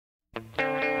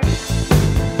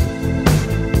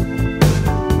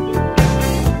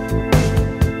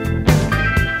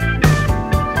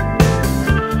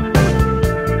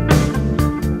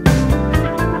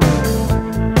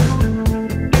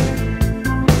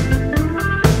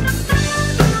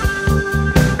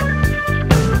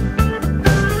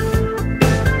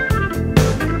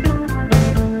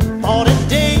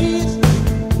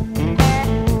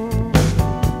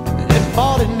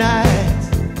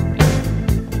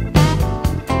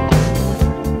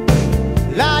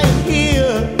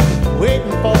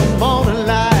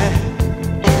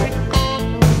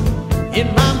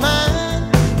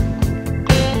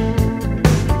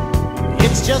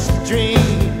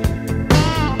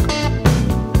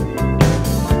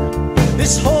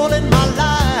This hole in my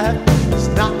life is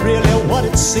not really what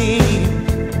it seemed.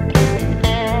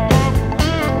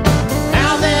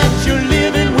 Now that you're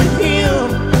living with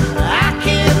him, I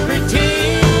can't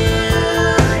pretend.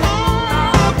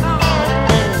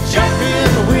 Jump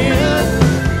in the wind,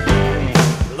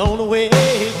 blown away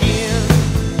again.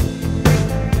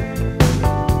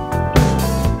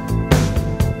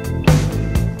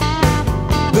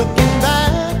 Looking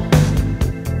back,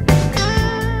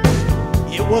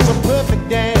 it was a perfect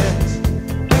dance.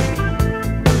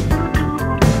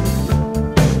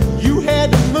 You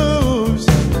had the moves,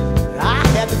 I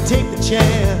had to take the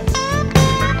chance.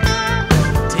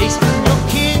 Tasting your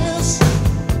kiss,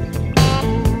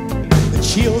 the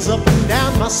chills up and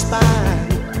down my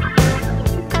spine.